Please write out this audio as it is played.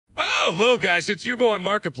Hello guys, it's your boy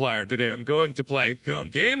Markiplier. Today I'm going to play a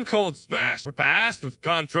game called Smash. We're passed with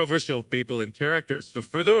controversial people and characters. So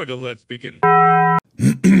further ado, let's begin. Pass.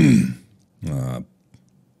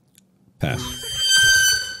 Pass.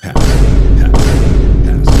 Pass.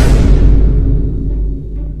 Pass.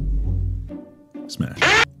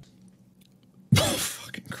 Smash. Oh,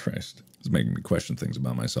 fucking Christ. It's making me question things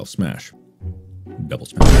about myself. Smash. Double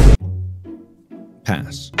smash.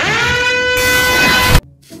 Pass.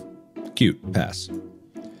 Cute. Pass.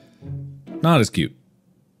 Not as cute.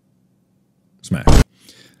 Smash.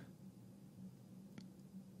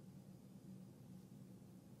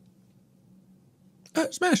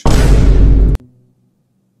 Smash.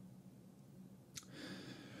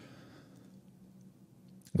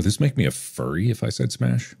 Would this make me a furry if I said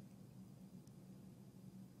smash?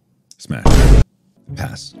 Smash.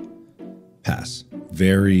 Pass. Pass.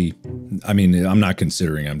 Very, I mean, I'm not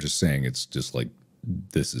considering, I'm just saying it's just like,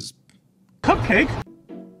 this is... Cupcake?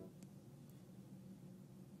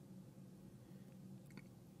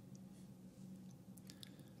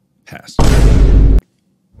 Pass.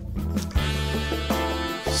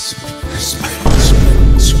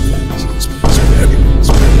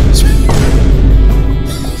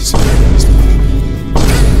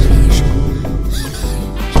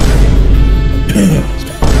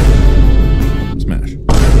 Smash.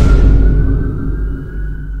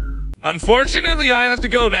 Unfortunately, I have to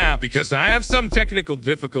go now because I have some technical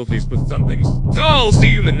difficulties with some things. So I'll see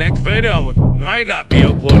you in the next video. I might not be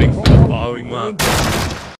uploading for the following month.